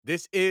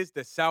This is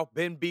the South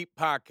Bend Beat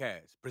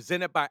Podcast,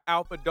 presented by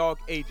Alpha Dog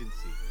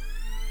Agency.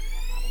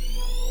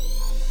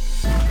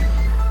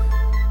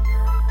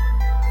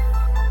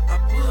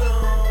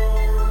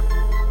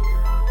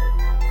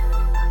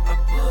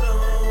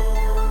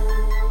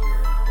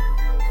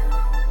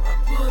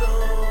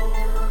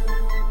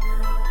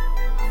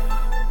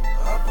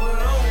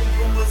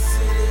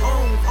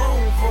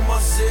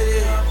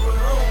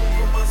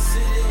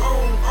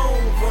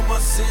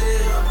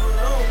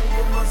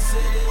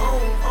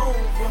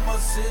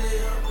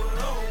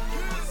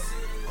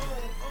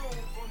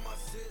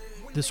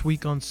 This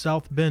week on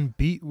South Bend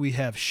Beat, we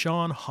have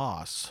Sean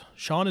Haas.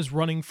 Sean is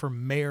running for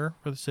mayor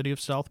for the city of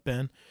South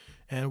Bend,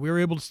 and we were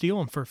able to steal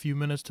him for a few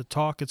minutes to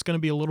talk. It's going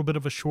to be a little bit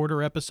of a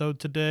shorter episode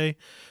today.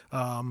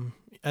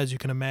 As you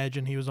can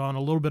imagine, he was on a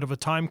little bit of a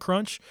time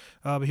crunch,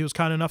 but he was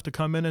kind enough to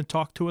come in and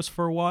talk to us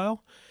for a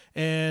while.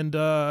 And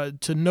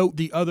to note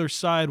the other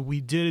side,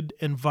 we did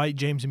invite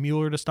James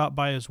Mueller to stop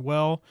by as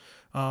well.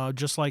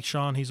 Just like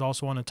Sean, he's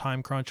also on a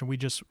time crunch, and we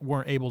just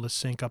weren't able to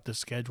sync up the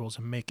schedules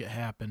and make it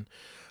happen.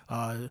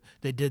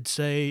 They did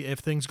say if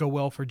things go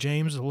well for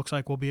James, it looks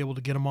like we'll be able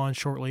to get him on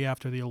shortly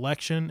after the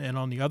election. And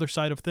on the other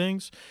side of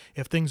things,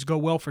 if things go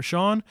well for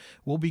Sean,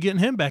 we'll be getting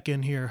him back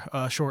in here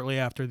shortly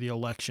after the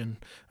election.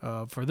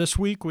 For this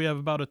week, we have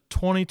about a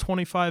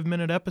 20-25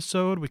 minute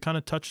episode. We kind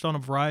of touched on a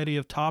variety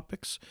of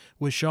topics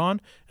with Sean,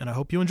 and I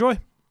hope you enjoy.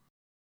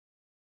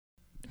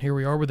 Here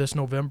we are with this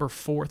November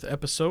 4th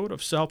episode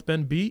of South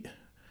Bend Beat.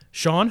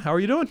 Sean, how are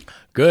you doing?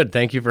 Good.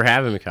 Thank you for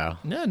having me, Kyle.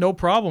 Yeah, no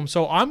problem.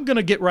 So I'm going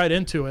to get right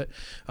into it.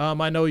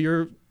 I know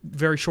you're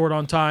very short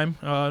on time,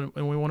 and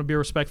we want to be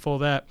respectful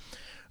of that.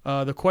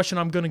 The question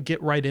I'm going to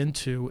get right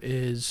into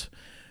is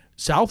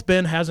South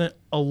Bend hasn't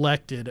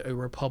elected a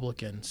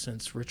Republican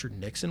since Richard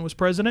Nixon was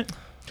president.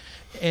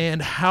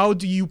 And how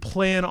do you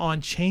plan on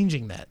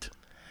changing that?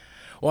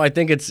 Well, I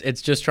think it's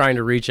just trying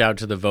to reach out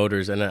to the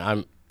voters,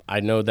 and I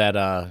know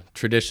that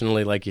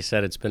traditionally, like you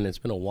said, it's been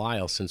a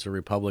while since a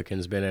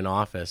Republican's been in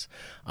office.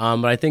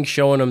 But I think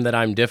showing them that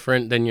I'm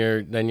different than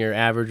your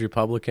average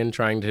Republican,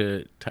 trying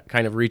to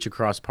kind of reach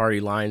across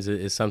party lines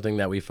is something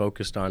that we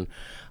focused on.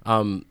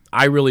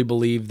 I really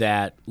believe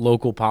that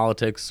local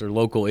politics or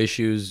local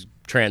issues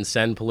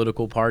transcend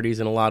political parties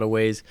in a lot of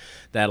ways,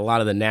 that a lot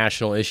of the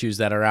national issues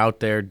that are out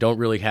there don't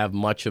really have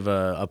much of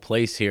a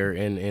place here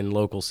in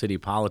local city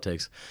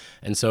politics.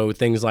 And so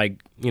things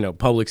like,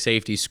 public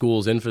safety,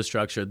 schools,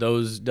 infrastructure,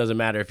 those doesn't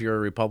matter if you're a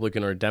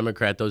Republican or a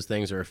Democrat, those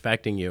things are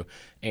affecting you.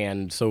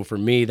 And so for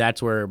me,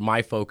 that's where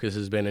my focus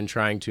has been in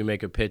trying to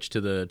make a pitch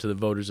to the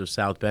voters of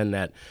South Bend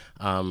that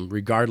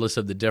regardless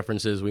of the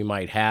differences we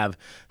might have,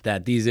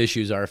 that these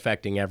issues are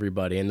affecting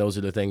everybody. And those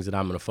are the things that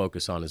I'm going to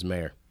focus on as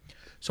mayor.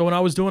 So when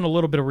I was doing a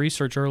little bit of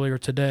research earlier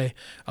today,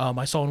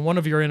 I saw in one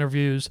of your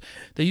interviews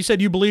that you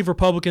said you believe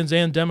Republicans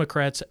and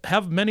Democrats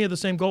have many of the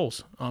same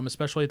goals,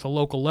 especially at the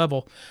local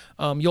level.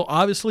 You'll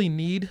obviously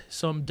need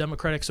some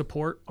Democratic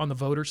support on the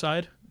voter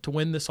side to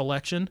win this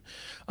election.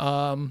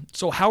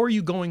 So how are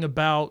you going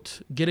about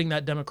getting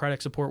that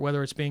Democratic support,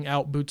 whether it's being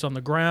out boots on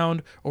the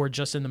ground or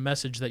just in the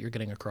message that you're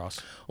getting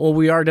across? Well,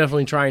 we are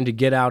definitely trying to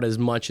get out as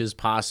much as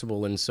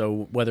possible. And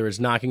so whether it's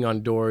knocking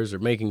on doors or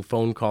making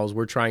phone calls,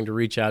 we're trying to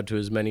reach out to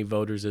as many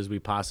voters as we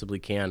possibly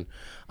can.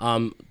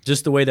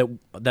 Just the way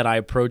that I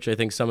approach, I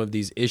think some of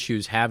these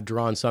issues have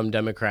drawn some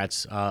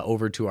Democrats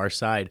over to our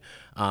side.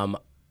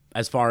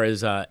 As far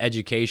as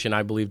education,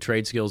 I believe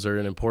trade skills are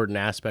an important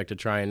aspect to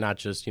try and not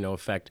just,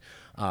 affect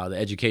the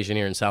education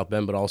here in South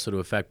Bend, but also to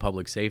affect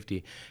public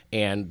safety.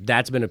 And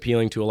that's been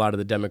appealing to a lot of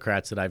the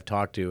Democrats that I've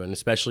talked to, and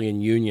especially in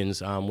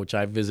unions, which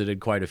I've visited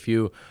quite a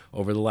few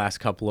over the last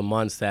couple of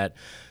months, that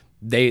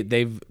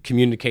they've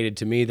communicated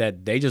to me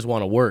that they just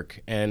want to work.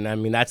 And I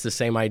mean, that's the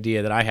same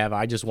idea that I have.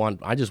 I just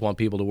want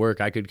people to work.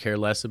 I could care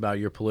less about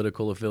your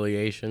political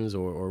affiliations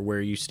or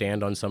where you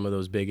stand on some of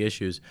those big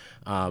issues.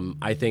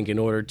 I think in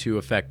order to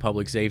affect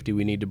public safety,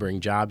 we need to bring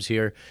jobs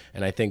here.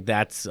 And I think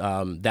that's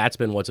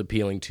been what's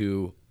appealing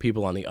to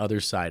people on the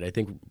other side. I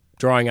think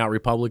drawing out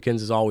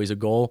Republicans is always a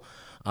goal.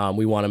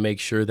 We want to make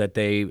sure that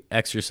they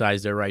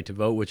exercise their right to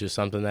vote, which is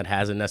something that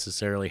hasn't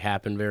necessarily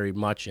happened very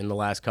much in the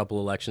last couple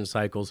election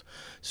cycles.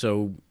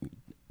 So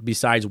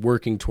besides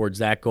working towards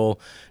that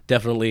goal,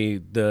 definitely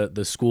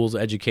the schools,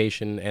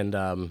 education,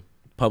 and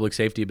public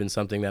safety have been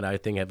something that I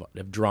think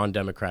have drawn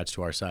Democrats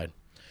to our side.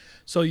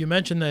 So you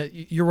mentioned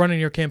that you're running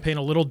your campaign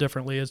a little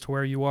differently as to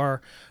where you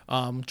are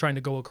trying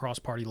to go across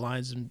party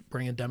lines and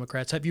bring in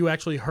Democrats. Have you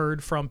actually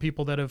heard from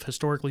people that have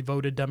historically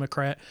voted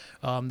Democrat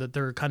that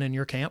they're kind of in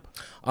your camp?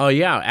 Oh,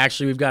 yeah.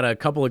 Actually, we've got a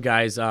couple of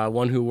guys,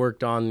 one who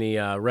worked on the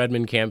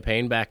Redmond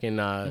campaign back in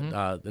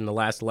the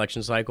last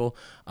election cycle,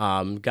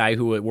 guy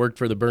who worked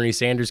for the Bernie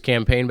Sanders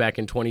campaign back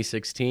in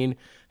 2016.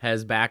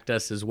 Has backed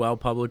us as well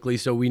publicly.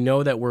 So we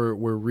know that we're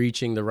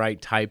reaching the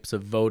right types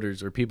of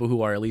voters, or people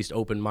who are at least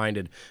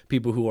open-minded,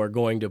 people who are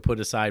going to put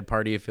aside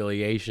party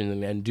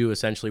affiliation and do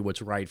essentially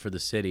what's right for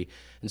the city.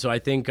 And so I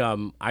think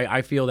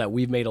I feel that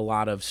we've made a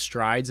lot of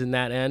strides in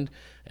that end,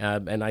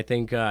 and I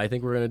think we're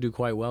going to do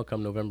quite well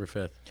come November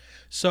 5th.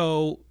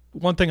 So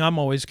one thing I'm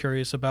always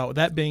curious about.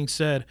 That being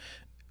said,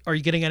 are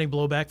you getting any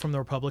blowback from the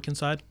Republican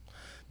side?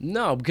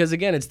 No, because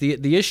again, it's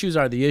the issues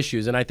are the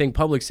issues, and I think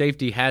public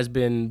safety has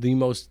been the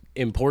most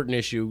important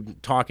issue,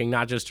 talking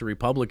not just to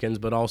Republicans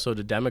but also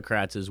to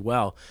Democrats as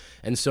well.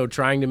 And so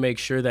trying to make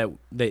sure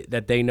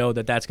that they know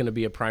that that's going to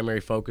be a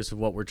primary focus of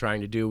what we're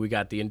trying to do. We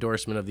got the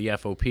endorsement of the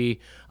FOP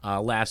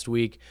last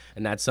week,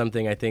 and that's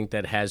something I think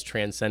that has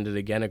transcended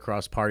again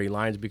across party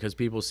lines, because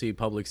people see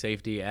public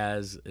safety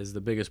as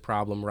the biggest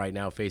problem right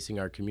now facing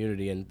our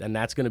community, and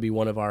that's going to be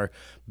one of our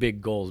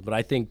big goals. But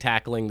I think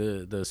tackling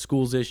the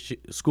school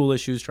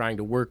issues, trying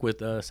to work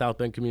with South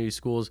Bend Community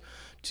Schools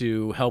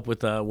to help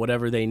with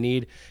whatever they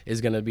need,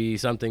 is going to be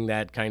something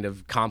that kind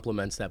of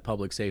complements that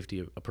public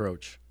safety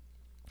approach.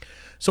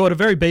 So at a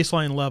very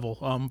baseline level,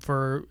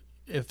 for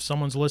if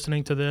someone's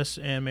listening to this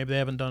and maybe they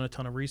haven't done a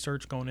ton of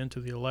research going into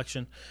the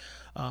election,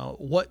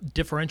 what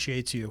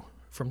differentiates you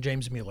from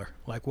James Mueller?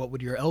 Like, what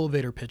would your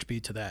elevator pitch be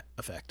to that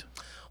effect?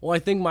 Well, I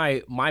think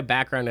my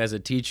background as a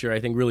teacher, I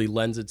think, really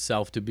lends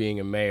itself to being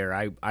a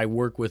mayor. I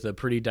work with a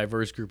pretty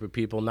diverse group of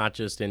people, not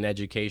just in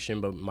education,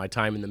 but my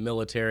time in the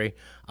military.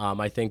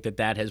 I think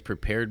that has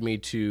prepared me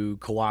to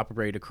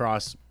cooperate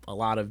across a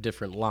lot of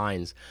different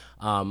lines.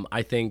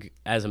 I think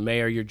as a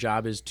mayor, your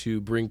job is to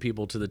bring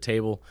people to the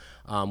table,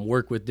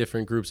 work with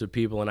different groups of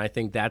people, and I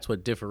think that's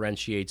what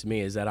differentiates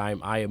me, is that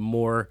I am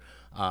more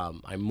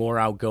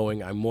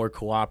outgoing, I'm more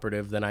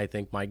cooperative than I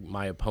think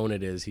my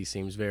opponent is. He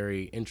seems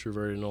very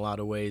introverted in a lot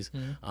of ways,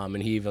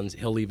 and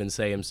he'll even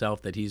say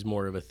himself that he's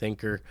more of a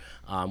thinker,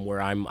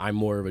 where I'm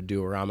more of a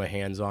doer. I'm a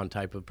hands-on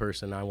type of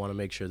person. I want to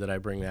make sure that I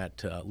bring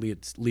that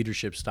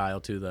leadership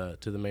style to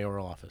the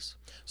mayoral office.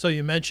 So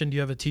you mentioned you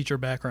have a teacher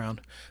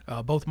background.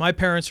 Both my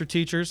parents are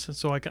teachers,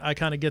 so I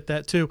kind of get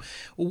that too.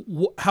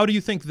 How do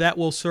you think that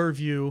will serve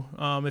you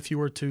if you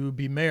were to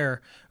be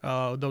mayor?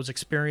 Those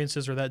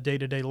experiences or that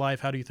day-to-day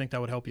life, how do you think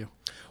that would help you?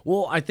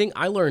 Well, I think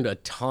I learned a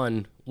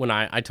ton when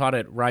I taught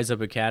at Rise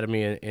Up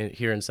Academy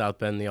here in South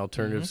Bend, the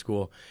alternative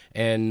school,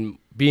 and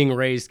being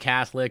raised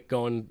Catholic,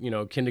 going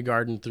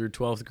kindergarten through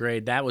 12th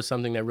grade, that was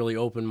something that really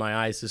opened my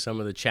eyes to some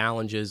of the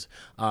challenges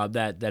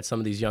that some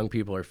of these young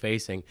people are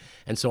facing.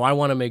 And so I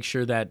want to make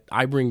sure that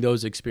I bring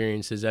those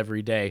experiences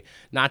every day,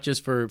 not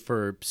just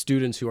for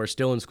students who are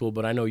still in school,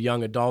 but I know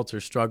young adults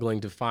are struggling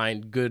to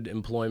find good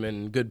employment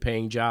and good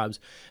paying jobs.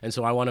 And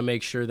so I want to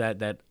make sure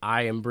that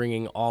I am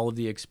bringing all of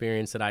the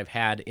experience that I've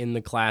had in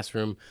the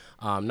classroom,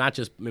 not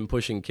just in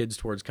pushing kids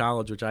towards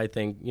college, which I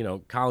think,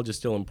 college is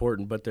still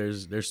important, but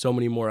there's so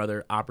many more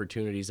other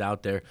opportunities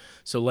out there.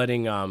 So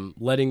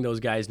letting those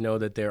guys know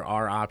that there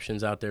are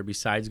options out there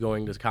besides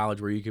going to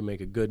college, where you can make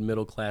a good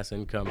middle class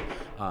income,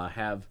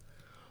 have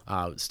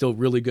still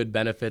really good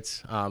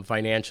benefits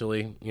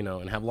financially,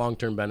 and have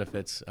long-term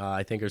benefits,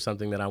 I think are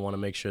something that I want to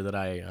make sure that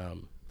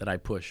I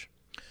push.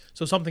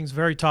 So something's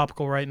very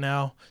topical right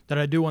now that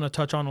I do want to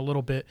touch on a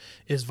little bit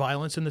is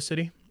violence in the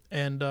city,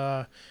 and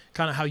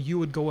kind of how you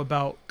would go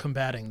about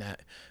combating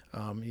that.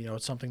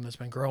 It's something that's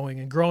been growing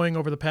and growing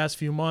over the past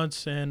few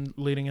months, and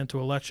leading into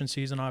election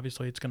season,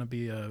 obviously it's going to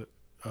be a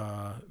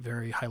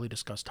very highly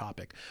discussed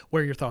topic. What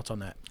are your thoughts on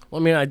that?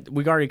 Well, I mean,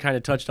 we already kind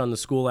of touched on the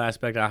school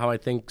aspect, how I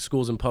think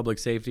schools and public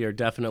safety are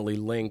definitely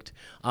linked.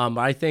 But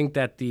I think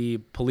that the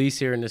police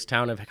here in this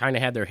town have kind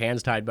of had their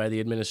hands tied by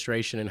the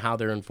administration and how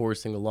they're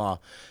enforcing the law.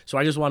 So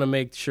I just want to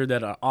make sure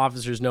that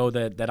officers know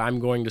that I'm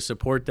going to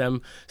support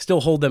them,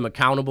 still hold them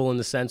accountable in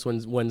the sense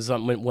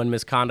when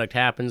misconduct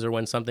happens or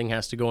when something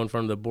has to go in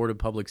front of the Board of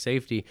Public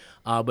Safety.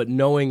 But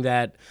knowing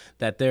that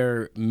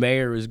their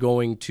mayor is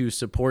going to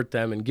support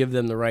them and give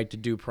them the right to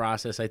do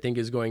process, I think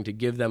is going to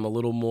give them a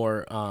little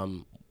more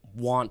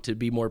want to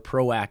be more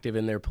proactive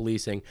in their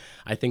policing.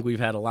 I think we've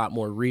had a lot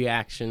more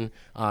reaction,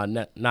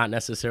 not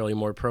necessarily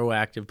more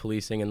proactive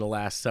policing in the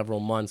last several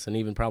months, and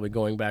even probably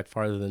going back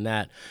farther than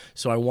that.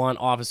 So I want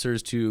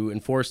officers to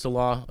enforce the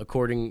law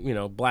according,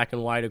 black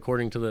and white,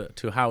 according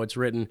to how it's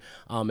written,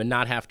 and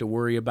not have to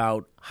worry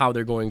about how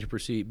they're going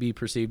to be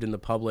perceived in the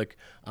public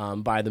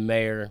by the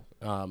mayor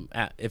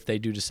if they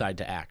do decide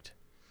to act.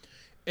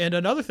 And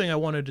another thing I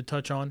wanted to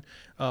touch on,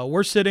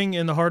 we're sitting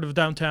in the heart of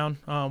downtown,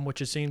 which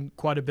has seen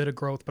quite a bit of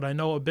growth, but I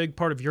know a big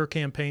part of your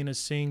campaign is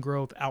seeing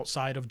growth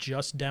outside of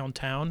just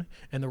downtown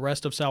and the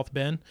rest of South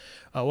Bend.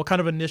 What kind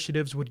of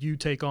initiatives would you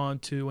take on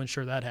to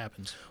ensure that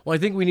happens? Well, I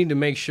think we need to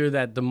make sure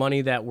that the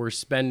money that we're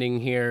spending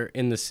here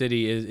in the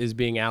city is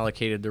being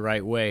allocated the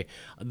right way.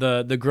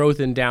 The growth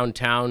in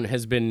downtown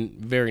has been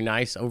very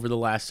nice over the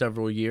last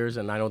several years,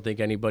 and I don't think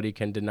anybody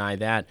can deny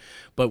that.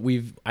 But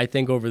I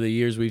think over the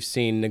years we've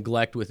seen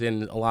neglect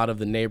within a lot of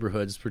the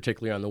neighborhoods,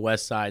 particularly on the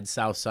west side,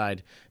 south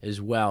side as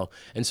well.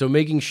 And so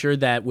making sure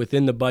that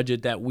within the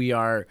budget that we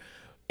are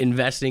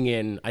investing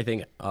in, I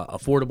think,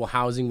 affordable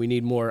housing.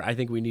 I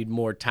think we need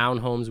more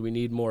townhomes. We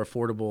need more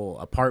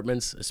affordable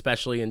apartments,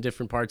 especially in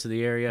different parts of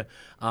the area.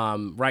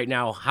 Right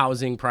now,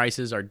 housing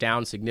prices are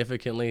down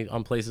significantly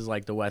on places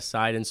like the West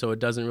Side, and so it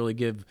doesn't really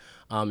give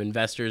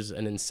investors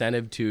an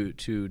incentive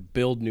to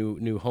build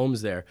new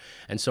homes there.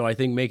 And so I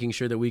think making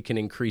sure that we can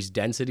increase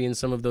density in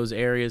some of those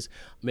areas,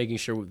 making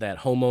sure that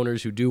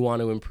homeowners who do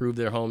want to improve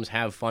their homes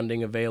have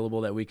funding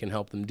available that we can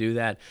help them do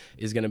that,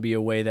 is going to be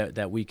a way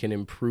that we can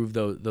improve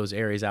those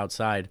areas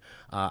outside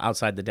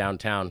the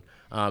downtown.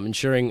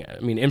 Ensuring,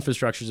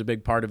 infrastructure is a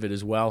big part of it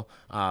as well.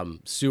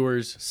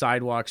 Sewers,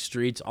 sidewalks,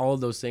 streets, all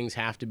of those things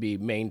have to be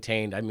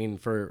maintained.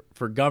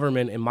 For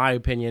government, in my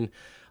opinion,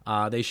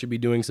 they should be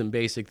doing some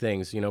basic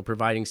things,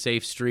 providing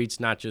safe streets,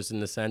 not just in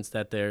the sense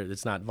that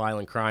it's not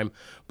violent crime,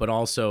 but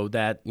also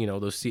that,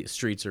 those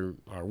streets are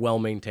well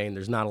maintained.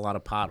 There's not a lot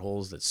of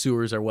potholes, that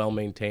sewers are well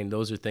maintained.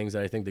 Those are things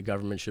that I think the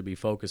government should be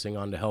focusing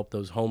on to help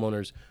those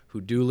homeowners who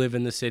do live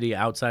in the city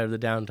outside of the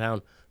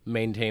downtown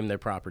maintain their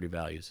property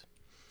values.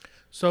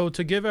 So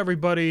to give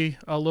everybody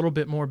a little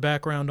bit more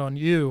background on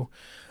you,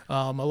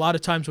 a lot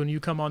of times when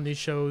you come on these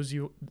shows,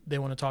 they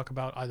want to talk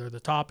about either the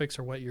topics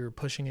or what you're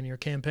pushing in your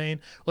campaign.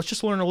 Let's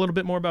just learn a little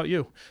bit more about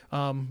you,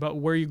 about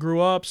where you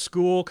grew up,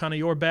 school, kind of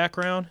your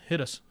background. Hit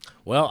us.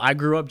 Well, I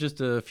grew up just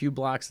a few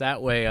blocks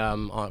that way,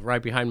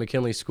 right behind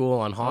McKinley School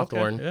on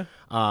Hawthorne. Okay,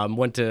 yeah.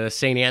 Went to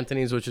St.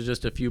 Anthony's, which is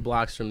just a few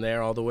blocks from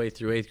there, all the way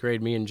through 8th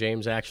grade. Me and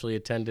James actually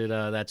attended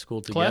that school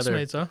together.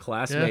 Classmates, huh?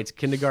 Classmates, yeah.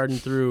 Kindergarten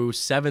through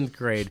 7th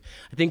grade.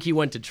 I think he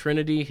went to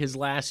Trinity his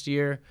last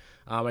year.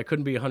 I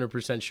couldn't be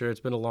 100% sure. It's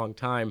been a long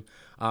time.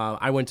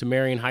 I went to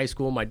Marion High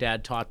School. My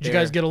dad taught there. Did you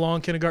guys get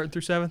along kindergarten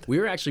through 7th? We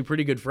were actually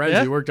pretty good friends.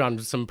 Yeah? We worked on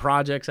some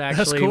projects,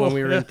 actually, cool. when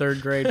we were in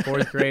 3rd grade,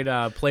 4th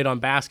grade. Played on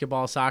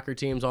basketball, soccer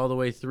teams all the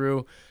way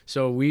through.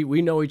 So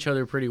we know each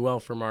other pretty well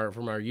from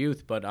our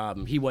youth. But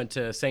he went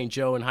to St.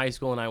 Joe in high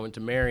school, and I went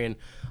to Marion.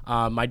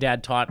 My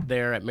dad taught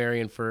there at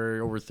Marion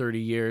for over 30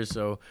 years,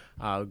 so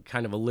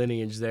kind of a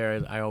lineage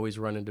there. I always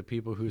run into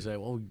people who say,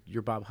 well,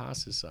 you're Bob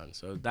Haas's son.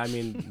 So,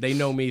 they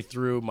know me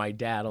through my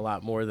dad a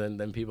lot more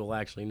than people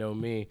actually know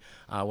me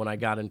when I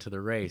got into the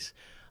race.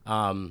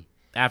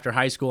 After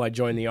high school, I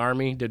joined the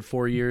Army, did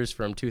 4 years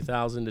from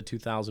 2000 to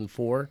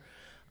 2004.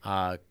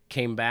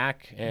 Came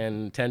back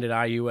and attended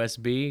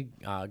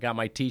IUSB, got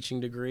my teaching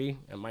degree,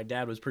 and my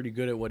dad was pretty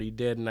good at what he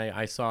did, and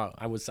I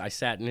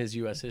sat in his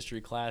U.S.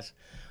 history class,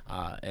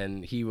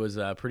 and he was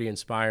pretty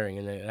inspiring,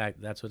 and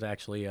that's what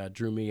actually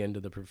drew me into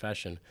the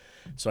profession.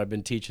 So I've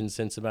been teaching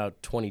since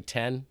about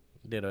 2010,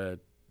 did a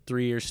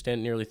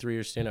nearly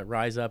 3-year stint at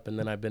Rise Up, and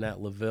then I've been at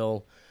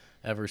LaVille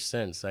ever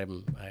since.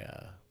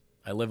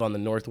 I live on the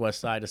northwest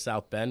side of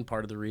South Bend.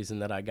 Part of the reason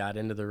that I got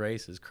into the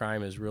race is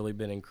crime has really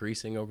been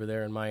increasing over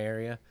there in my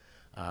area.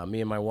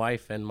 Me and my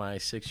wife and my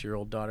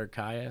 6-year-old daughter,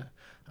 Kaya,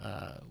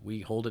 we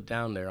hold it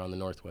down there on the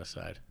northwest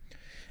side.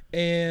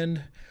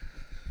 And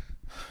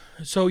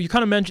so you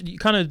kind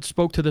of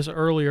spoke to this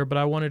earlier, but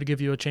I wanted to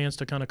give you a chance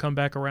to kind of come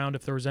back around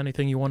if there was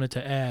anything you wanted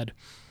to add.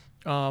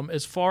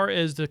 As far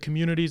as the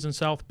communities in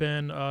South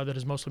Bend that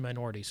is mostly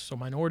minorities, so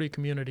minority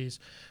communities,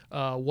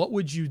 what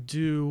would you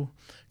do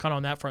kind of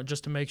on that front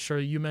just to make sure?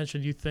 You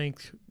mentioned you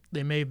think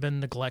they may have been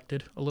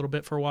neglected a little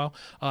bit for a while.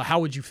 How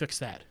would you fix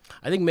that?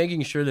 I think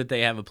making sure that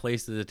they have a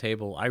place at the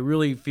table. I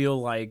really feel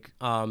like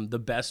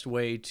the best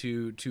way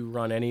to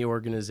run any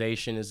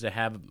organization is to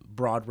have a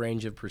broad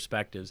range of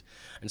perspectives.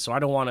 And so I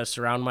don't want to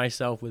surround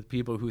myself with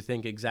people who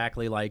think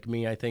exactly like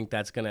me. I think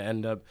that's going to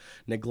end up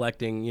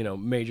neglecting,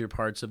 major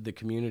parts of the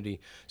community.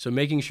 So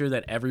making sure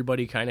that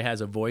everybody kind of has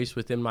a voice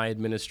within my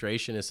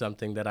administration is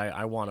something that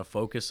I want to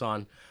focus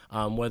on,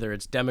 whether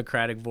it's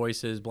Democratic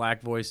voices,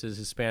 Black voices,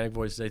 Hispanic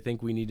voices. I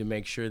think we need to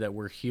make sure that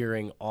we're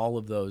hearing all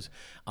of those,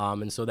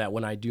 and so that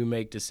when I do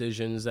make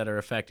decisions that are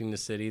affecting the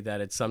city, that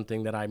it's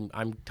something that I'm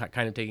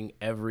kind of taking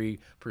every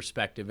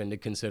perspective into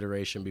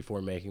consideration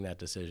before making that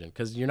decision.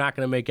 Because you're not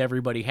going to make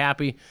everybody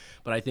happy,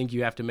 but I think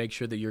you have to make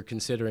sure that you're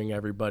considering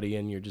everybody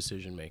in your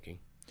decision making.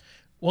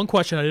 One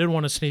question I did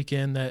want to sneak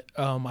in that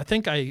I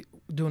think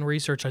doing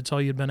research, I saw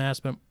you'd been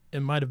asked, but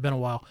it might have been a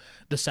while.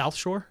 The South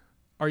Shore,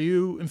 are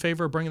you in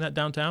favor of bringing that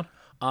downtown?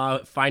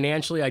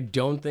 Financially, I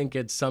don't think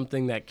it's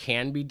something that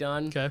can be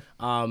done. Okay.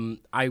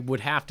 I would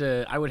have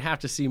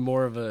to see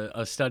more of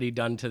a study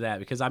done to that,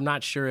 because I'm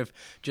not sure if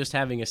just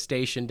having a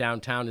station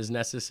downtown is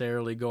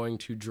necessarily going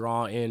to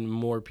draw in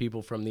more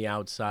people from the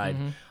outside.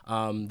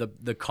 Mm-hmm.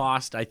 The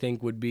cost, I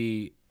think, would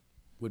be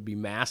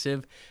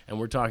massive, and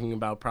we're talking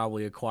about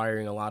probably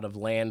acquiring a lot of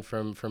land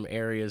from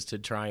areas to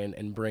try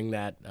and bring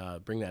that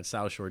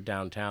South Shore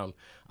downtown.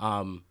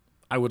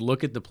 I would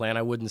look at the plan.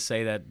 I wouldn't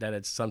say that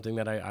it's something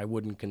that I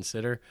wouldn't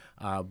consider,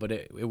 but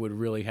it would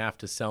really have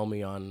to sell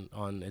me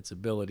on its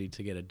ability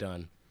to get it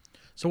done.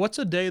 So what's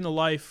a day in the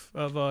life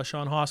of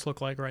Sean Haas look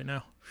like right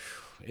now?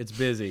 It's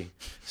busy.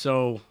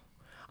 So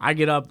I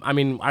get up,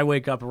 I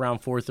wake up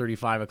around 4:30,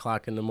 5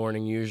 o'clock in the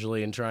morning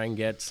usually and try and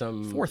get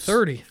some...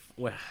 4:30?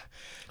 Well,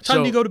 what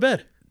time do you go to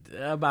bed?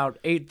 about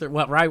 8:30.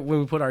 Well, right when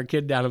we put our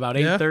kid down, about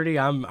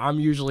 8:30. I'm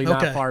usually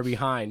not far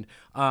behind.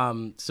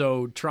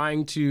 So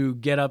trying to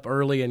get up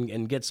early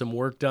and get some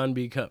work done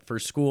for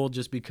school,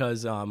 just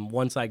because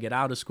once I get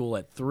out of school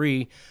at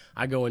 3,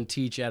 I go and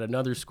teach at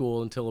another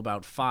school until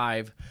about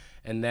 5.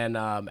 And then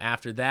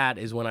after that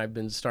is when I've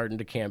been starting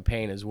to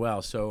campaign as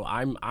well. So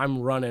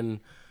I'm running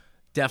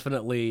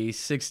definitely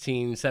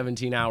 16,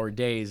 17-hour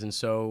days. And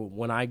so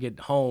when I get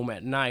home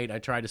at night, I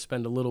try to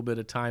spend a little bit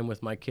of time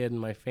with my kid and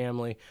my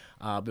family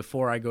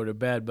before I go to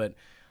bed. But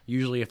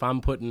usually if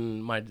I'm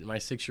putting my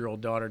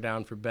 6-year-old daughter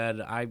down for bed,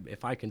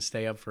 if I can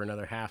stay up for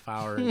another half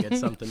hour and get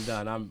something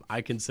done,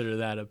 I consider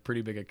that a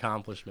pretty big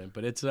accomplishment.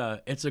 But it's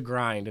a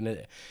grind,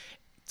 and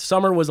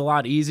summer was a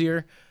lot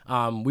easier.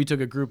 We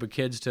took a group of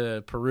kids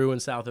to Peru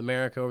and South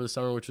America over the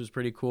summer, which was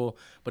pretty cool.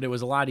 But it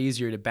was a lot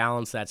easier to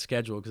balance that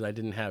schedule because I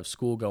didn't have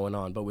school going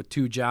on. But with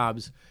 2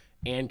 jobs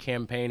and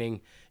campaigning,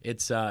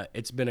 it's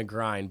been a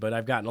grind. But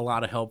I've gotten a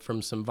lot of help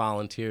from some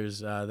volunteers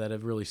that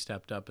have really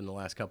stepped up in the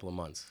last couple of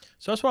months.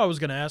 So that's what I was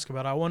going to ask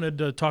about. I wanted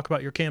to talk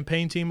about your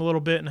campaign team a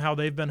little bit and how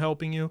they've been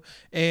helping you.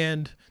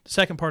 And the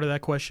second part of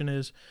that question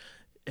is,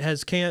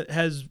 has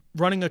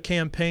running a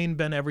campaign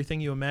been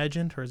everything you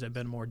imagined, or has it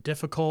been more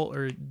difficult,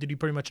 or did you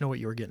pretty much know what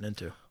you were getting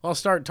into? I'll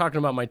start talking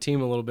about my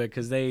team a little bit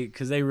because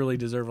they really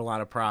deserve a lot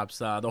of props.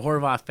 The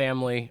Horvath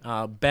family,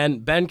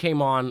 Ben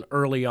came on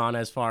early on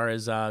as far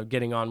as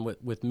getting on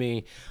with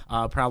me,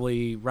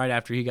 probably right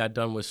after he got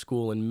done with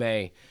school in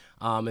May.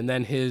 And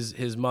then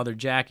his mother,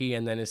 Jackie,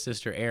 and then his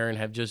sister, Erin,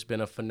 have just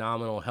been a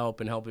phenomenal help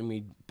in helping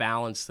me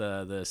balance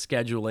the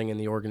scheduling and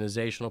the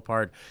organizational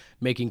part,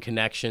 making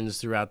connections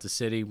throughout the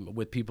city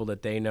with people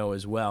that they know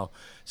as well.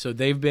 So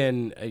they've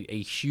been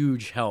a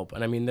huge help.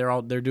 And, I mean,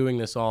 they're doing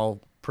this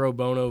all pro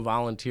bono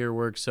volunteer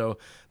work, so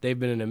they've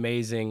been an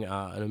amazing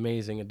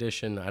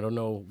addition. I don't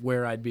know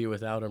where I'd be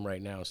without them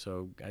right now,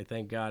 so I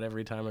thank God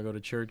every time I go to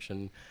church,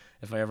 and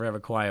if I ever have a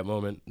quiet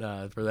moment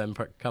for them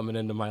coming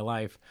into my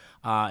life.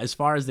 As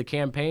far as the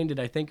campaign, did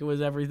I think it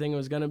was everything it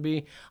was going to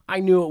be?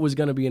 I knew it was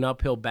going to be an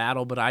uphill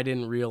battle, but I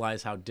didn't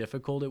realize how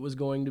difficult it was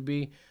going to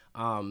be.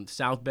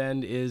 South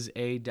Bend is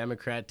a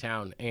Democrat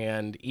town,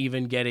 and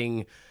even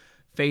getting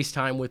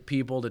FaceTime with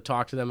people to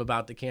talk to them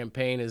about the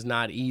campaign is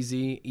not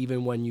easy.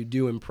 Even when you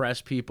do impress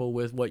people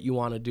with what you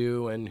want to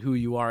do and who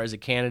you are as a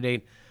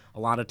candidate, a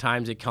lot of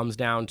times it comes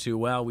down to,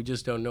 well, we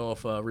just don't know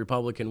if a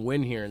Republican can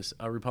win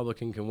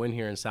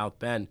here in South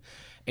Bend.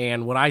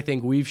 And what I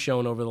think we've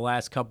shown over the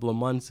last couple of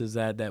months is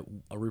that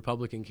a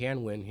Republican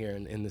can win here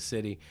in the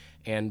city.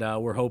 And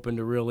we're hoping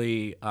to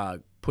really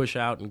push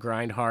out and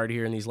grind hard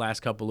here in these last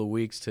couple of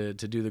weeks to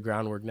do the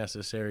groundwork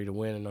necessary to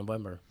win in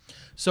November.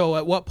 So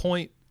at what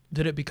point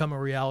did it become a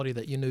reality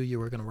that you knew you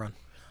were going to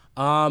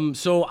run?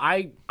 So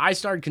I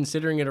started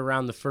considering it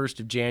around the 1st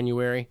of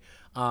January.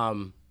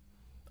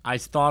 I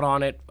thought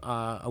on it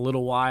a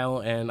little while,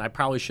 and I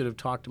probably should have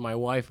talked to my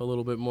wife a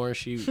little bit more.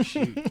 She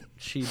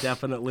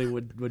definitely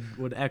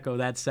would echo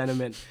that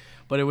sentiment.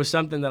 But it was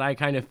something that I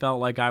kind of felt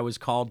like I was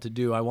called to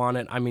do.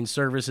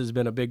 Service has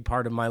been a big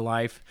part of my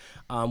life,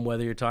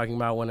 whether you're talking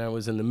about when I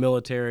was in the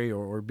military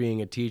or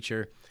being a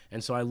teacher.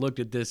 And so I looked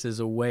at this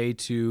as a way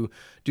to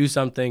do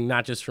something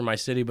not just for my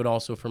city, but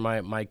also for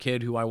my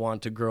kid, who I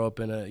want to grow up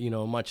in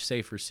a much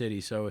safer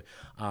city. So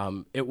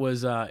it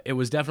was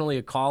definitely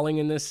a calling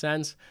in this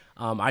sense.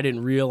 I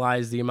didn't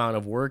realize the amount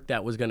of work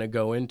that was going to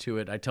go into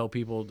it. I tell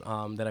people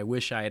that I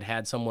wish I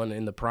had someone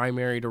in the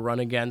primary to run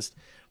against.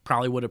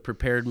 Probably would have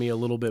prepared me a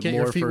little bit Get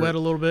more your feet wet a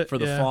little bit for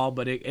the fall,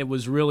 but it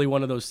was really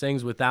one of those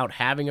things without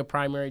having a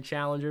primary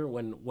challenger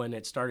when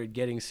it started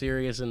getting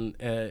serious in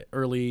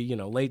early,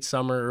 late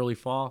summer, early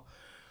fall.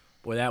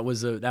 Boy, that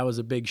was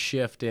a big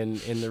shift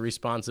in the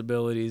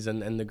responsibilities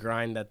and the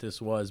grind that this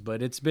was.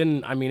 But it's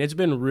been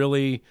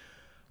really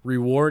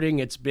rewarding.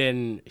 It's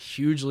been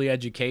hugely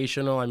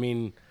educational. I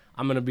mean,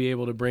 I'm going to be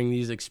able to bring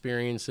these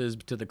experiences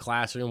to the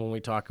classroom when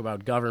we talk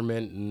about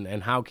government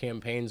and how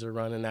campaigns are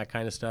run and that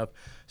kind of stuff.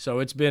 So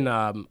it's been,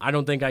 I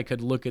don't think I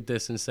could look at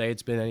this and say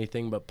it's been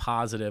anything but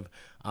positive.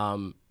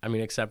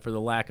 Except for the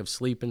lack of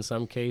sleep in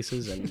some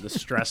cases and the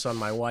stress on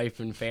my wife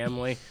and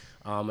family.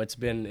 It's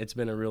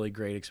been a really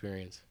great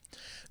experience.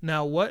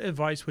 Now, what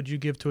advice would you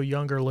give to a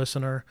younger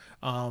listener?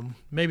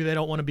 Maybe they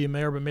don't want to be a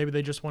mayor, but maybe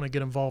they just want to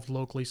get involved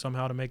locally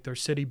somehow to make their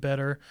city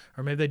better,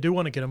 or maybe they do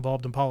want to get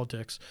involved in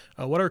politics.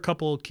 What are a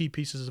couple of key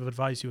pieces of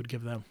advice you would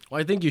give them? Well,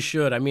 I think you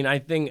should. I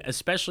think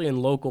especially in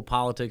local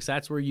politics,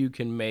 that's where you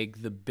can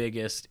make the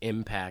biggest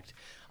impact.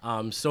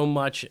 So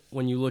much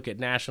when you look at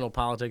national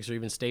politics or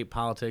even state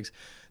politics,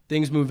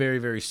 things move very,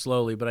 very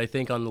slowly, but I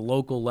think on the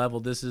local level,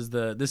 this is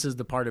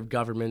the part of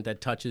government that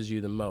touches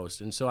you the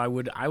most. And so I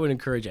would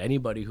encourage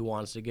anybody who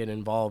wants to get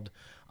involved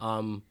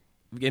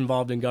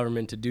in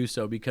government to do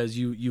so, because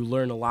you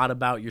learn a lot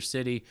about your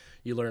city.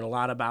 You learn a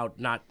lot about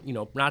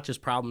not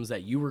just problems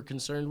that you were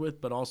concerned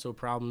with, but also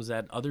problems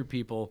that other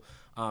people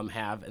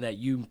have that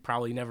you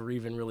probably never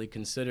even really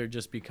considered,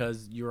 just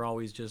because you're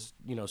always just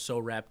so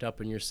wrapped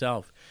up in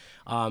yourself.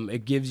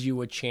 It gives you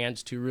a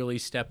chance to really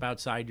step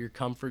outside your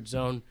comfort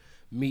zone,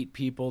 meet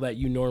people that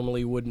you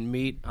normally wouldn't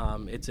meet.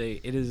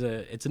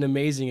 It's an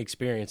amazing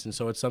experience, and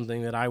so it's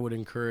something that I would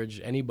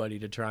encourage anybody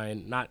to try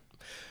and not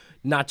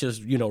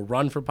just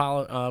run for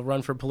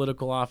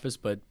political office,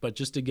 but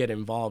just to get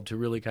involved, to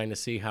really kind of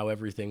see how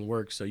everything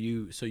works. So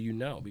you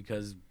know,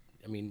 because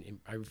I mean,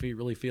 I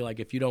really feel like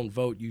if you don't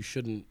vote, you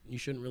shouldn't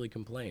really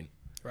complain.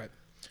 Right.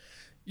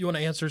 You want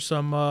to answer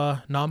some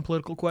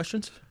non-political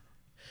questions?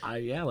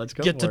 Yeah, let's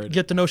go for it.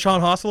 Get to know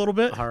Sean Haas a little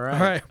bit. All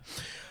right.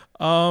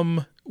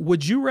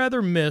 Would you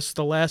rather miss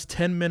the last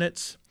 10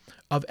 minutes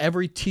of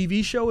every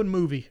TV show and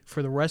movie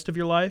for the rest of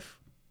your life,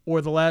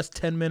 or the last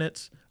 10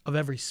 minutes of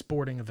every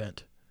sporting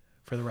event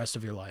for the rest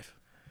of your life?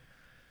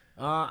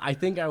 I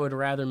think I would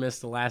rather miss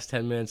the last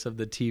 10 minutes of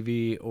the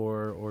TV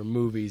or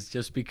movies,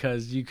 just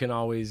because you can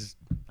always,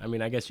 I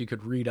mean, I guess you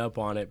could read up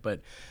on it, but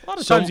a lot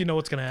of times you know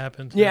what's going to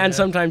happen. Yeah, and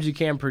sometimes you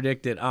can't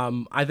predict it.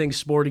 I think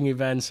sporting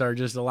events are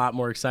just a lot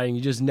more exciting.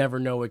 You just never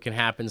know what can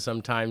happen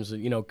sometimes.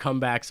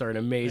 Comebacks are an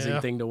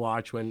amazing thing to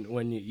watch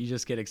when you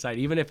just get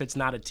excited, even if it's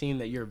not a team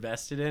that you're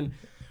vested in.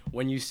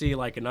 When you see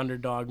like an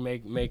underdog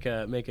make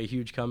a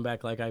huge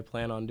comeback like I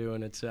plan on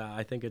doing,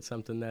 I think it's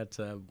something that's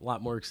a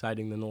lot more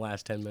exciting than the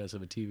last 10 minutes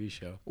of a TV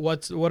show.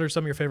 What are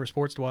some of your favorite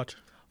sports to watch?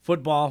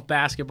 Football,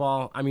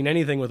 basketball. I mean,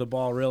 anything with a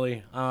ball,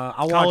 really.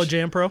 I'll College watch,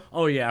 and pro.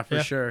 Oh yeah,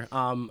 for sure.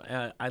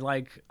 I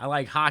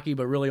like hockey,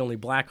 but really only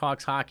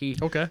Blackhawks hockey.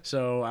 Okay.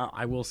 So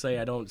I will say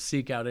I don't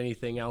seek out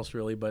anything else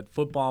really, but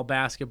football,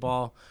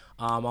 basketball.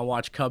 I'll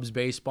watch Cubs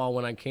baseball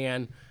when I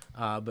can.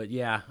 But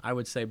yeah, I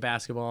would say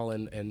basketball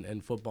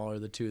and football are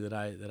the two that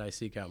I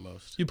seek out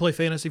most. You play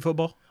fantasy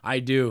football? I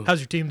do.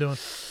 How's your team doing?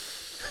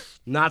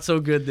 Not so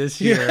good this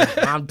year.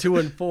 I'm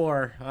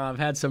 2-4.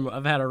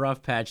 I've had a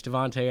rough patch.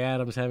 Devontae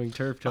Adams having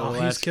turf toe the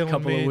last couple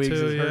of weeks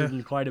is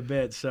hurting quite a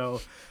bit. So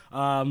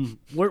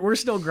we're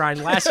still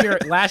grinding. Last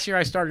year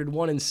I started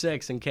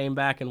 1-6 and came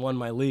back and won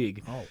my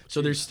league.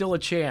 So there's still a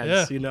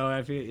chance.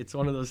 Yeah. It's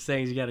one of those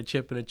things, you got a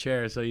chip in a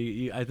chair. So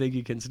I think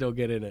you can still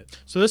get in it.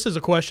 So this is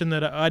a question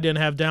that I didn't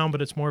have down,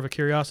 but it's more of a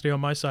curiosity on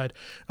my side.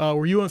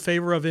 Were you in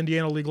favor of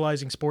Indiana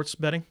legalizing sports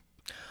betting?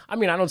 I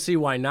mean, I don't see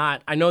why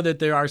not. I know that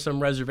there are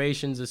some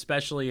reservations,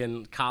 especially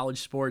in college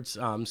sports.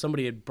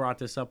 Somebody had brought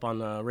this up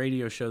on a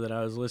radio show that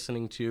I was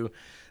listening to,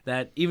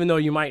 that even though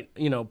you might,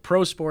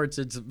 pro sports,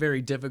 it's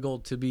very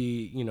difficult to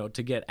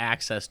to get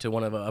access to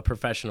one of a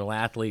professional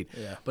athlete.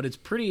 Yeah. But it's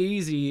pretty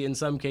easy in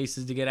some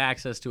cases to get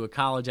access to a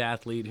college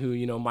athlete who,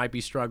 might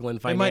be struggling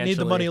financially. They might need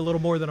the money a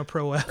little more than a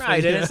pro athlete.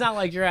 Right, and it's not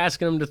like you're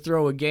asking them to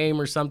throw a game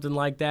or something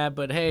like that,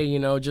 but hey,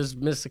 just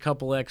miss a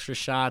couple extra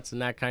shots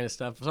and that kind of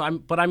stuff. So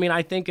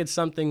I think it's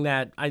something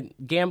that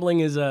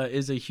gambling is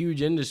a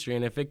huge industry,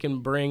 and if it can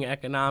bring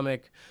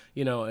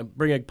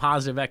bring a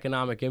positive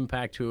economic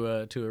impact to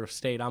a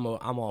state, I'm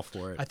all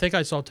for it. I think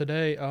I saw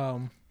today,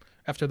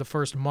 after the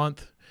first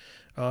month,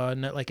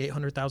 net like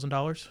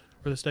 $800,000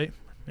 for the state.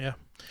 Yeah,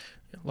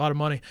 a lot of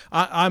money.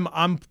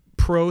 I'm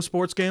pro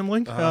sports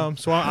gambling,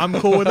 so I'm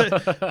cool with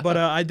it. But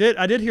I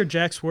did hear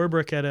Jack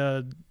Swerbrick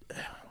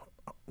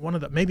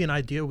at maybe an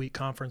Idea Week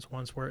conference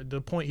once, where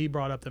the point he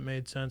brought up that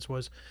made sense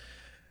was,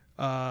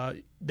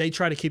 they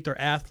try to keep their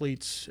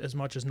athletes as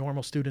much as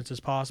normal students as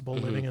possible,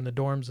 living in the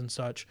dorms and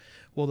such.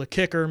 Well, the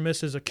kicker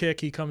misses a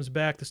kick, he comes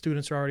back, the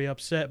students are already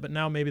upset, but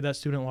now maybe that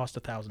student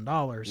lost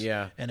 $1,000.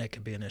 Yeah, and it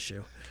could be an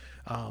issue.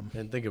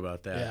 And think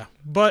about that. Yeah,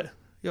 but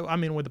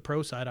with the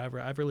pro side, I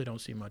really don't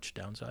see much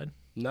downside.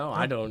 No,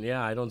 I don't.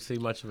 Yeah, I don't see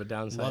much of a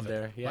downside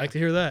there. Yeah. Like to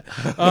hear that.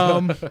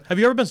 Have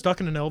you ever been stuck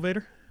in an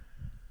elevator?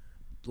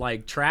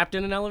 Like trapped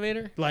in an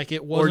elevator? Like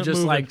it wasn't Or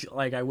just moving.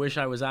 like I wish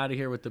I was out of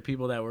here with the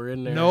people that were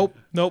in there? Nope,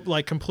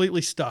 like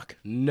completely stuck.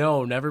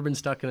 No, never been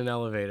stuck in an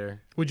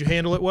elevator. Would you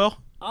handle it well?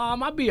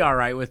 I'd be all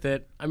right with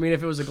it. I mean,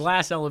 if it was a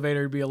glass elevator,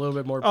 it'd be a little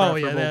bit more preferable.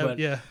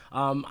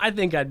 I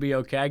think I'd be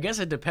okay. I guess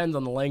it depends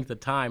on the length of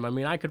time. I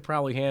mean, I could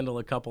probably handle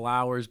a couple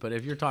hours, but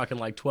if you're talking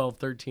like 12,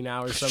 13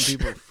 hours, some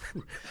people,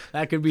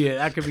 that could be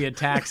a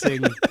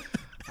taxing.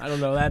 I don't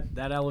know,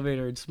 that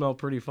elevator would smell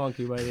pretty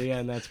funky by the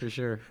end, that's for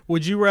sure.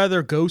 Would you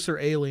rather ghosts or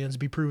aliens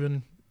be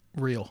proven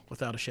real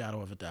without a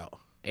shadow of a doubt?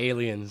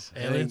 Aliens.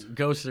 I think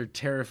ghosts are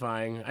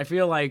terrifying. I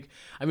feel like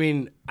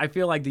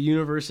the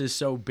universe is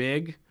so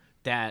big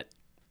that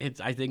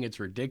I think it's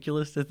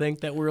ridiculous to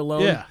think that we're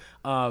alone. Yeah.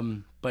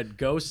 But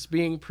ghosts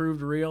being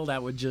proved real,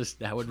 that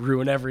would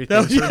ruin everything.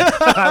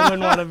 I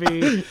wouldn't want to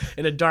be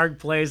in a dark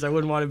place. I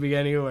wouldn't want to be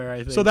anywhere, I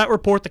think. So that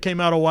report that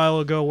came out a while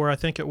ago, where I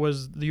think it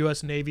was the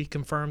U.S. Navy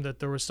confirmed that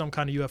there was some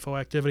kind of UFO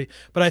activity.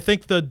 But I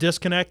think the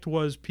disconnect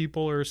was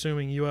people are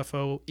assuming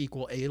UFO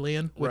equal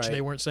alien, which they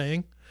weren't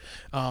saying.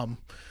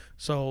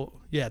 So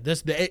yeah,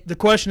 the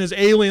question is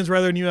aliens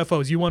rather than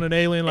UFOs. You want an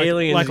alien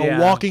like a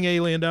walking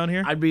alien down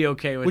here? I'd be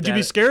okay with that. Would you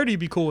be scared or you'd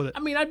be cool with it? I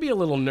mean, I'd be a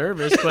little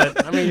nervous,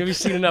 but I mean, you've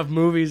seen enough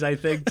movies, I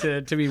think,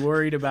 to be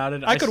worried about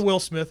it. I could Will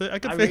Smith it. I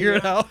could figure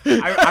it out.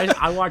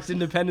 I watched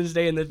Independence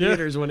Day in the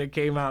theaters when it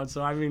came out,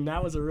 so I mean,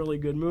 that was a really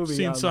good movie.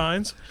 Seen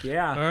Signs?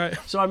 Yeah. All right.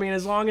 So I mean,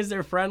 as long as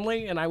they're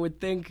friendly, and I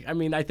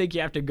think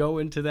you have to go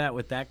into that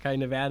with that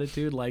kind of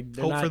attitude, like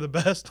hope for the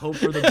best. Hope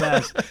for the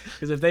best,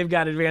 because if they've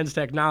got advanced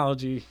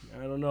technology,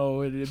 I don't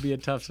know, it'd be a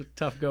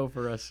tough go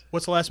for us.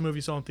 What's the last movie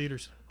you saw in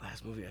theaters?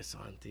 Last movie I saw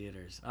in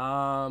theaters.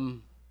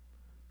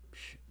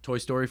 Toy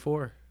Story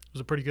 4. Was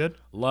it pretty good?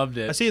 Loved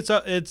it. I see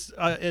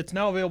it's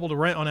now available to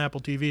rent on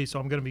Apple TV, so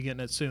I'm going to be getting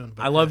it soon.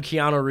 But I love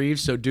Keanu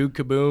Reeves, so Duke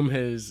Kaboom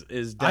is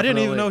definitely. I didn't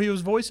even know he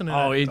was voicing it.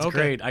 Oh, it's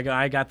okay. great.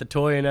 I got the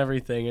toy and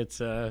everything.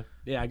 It's I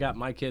got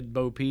my kid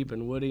Bo Peep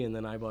and Woody, and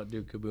then I bought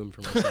Duke Kaboom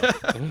for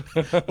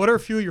myself. What are a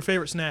few of your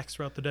favorite snacks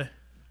throughout the day?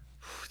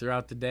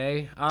 Throughout the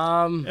day,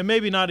 and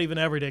maybe not even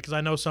every day, because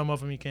I know some of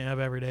them you can't have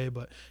every day.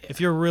 But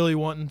if you're really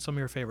wanting some of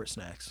your favorite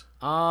snacks,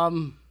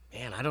 man,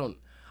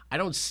 I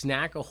don't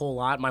snack a whole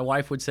lot. My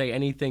wife would say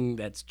anything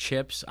that's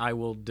chips, I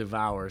will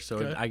devour. So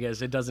Okay. I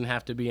guess it doesn't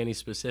have to be any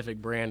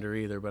specific brand or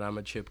either, but I'm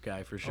a chip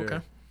guy for sure.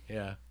 Okay.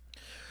 Yeah.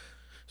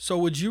 so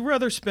would you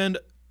rather spend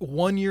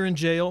 1 year in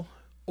jail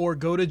or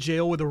go to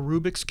jail with a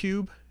Rubik's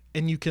Cube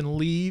and you can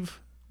leave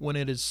when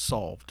it is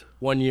solved?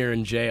 1 year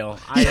in jail.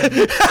 I have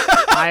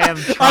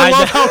tried I love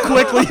that. how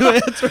quickly you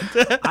answered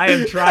that. I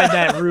have tried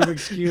that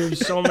Rubik's Cube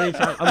so many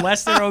times,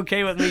 unless they're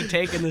okay with me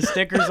taking the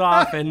stickers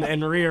off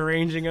and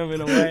rearranging them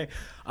in a way.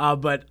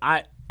 But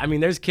I mean,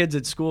 there's kids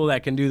at school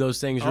that can do those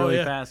things really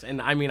yeah. fast.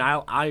 And I mean,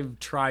 I've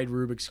tried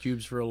Rubik's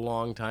Cubes for a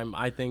long time.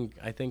 I think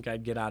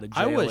I'd get out of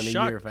jail in a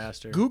year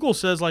faster. Google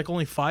says like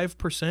only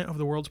 5% of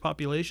the world's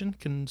population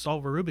can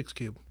solve a Rubik's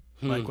Cube.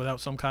 Like without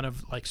some kind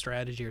of like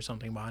strategy or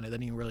something behind it,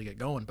 then you really get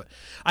going. But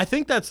I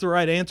think that's the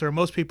right answer.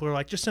 Most people are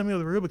like, just send me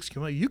the Rubik's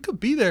Cube. Like, you could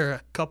be there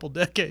a couple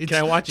decades. Can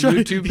I watch a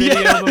YouTube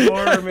video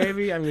before,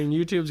 maybe? I mean,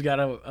 YouTube's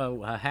got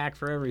a hack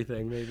for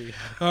everything, maybe.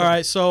 All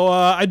right, so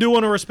I do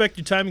want to respect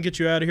your time and get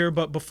you out of here.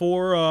 But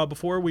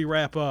before we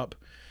wrap up,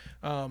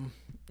 I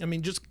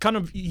mean, just kind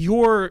of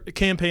your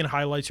campaign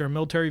highlights. You're a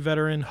military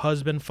veteran,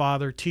 husband,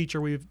 father, teacher.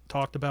 We've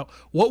talked about.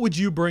 What would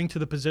you bring to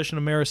the position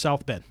of mayor of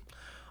South Bend?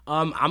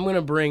 I'm going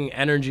to bring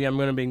energy. I'm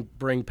going to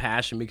bring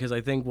passion, because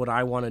I think what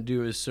I want to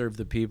do is serve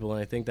the people,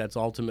 and I think that's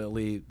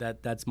ultimately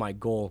that's my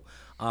goal.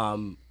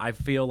 I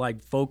feel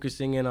like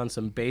focusing in on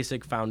some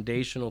basic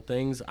foundational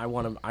things. I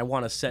want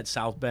to set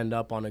South Bend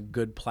up on a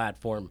good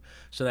platform,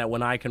 so that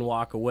when I can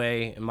walk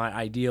away, and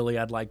ideally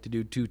I'd like to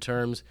do 2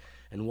 terms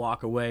and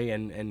walk away,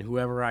 and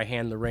whoever I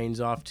hand the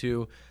reins off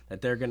to,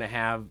 that they're going to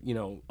have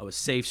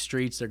safe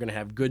streets. They're going to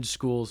have good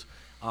schools.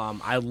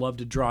 I'd love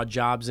to draw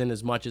jobs in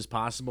as much as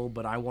possible,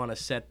 but I want to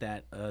set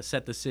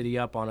the city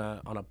up on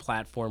a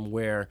platform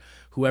where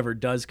whoever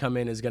does come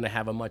in is going to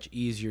have a much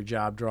easier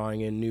job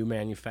drawing in new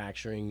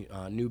manufacturing,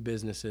 new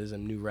businesses,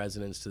 and new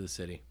residents to the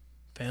city.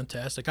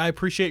 Fantastic. I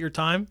appreciate your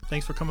time.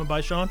 Thanks for coming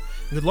by, Sean.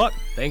 Good luck.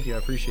 Thank you. I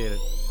appreciate it.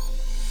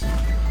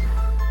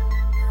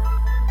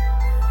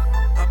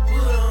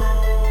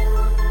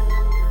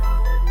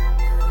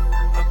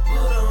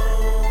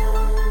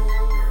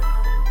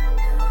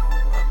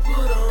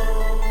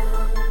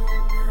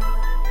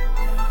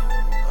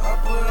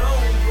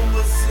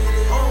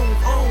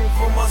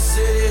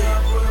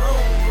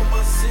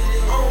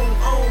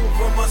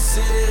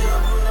 City, I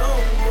put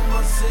on for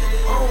my city,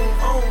 on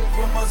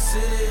for my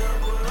city, I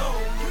put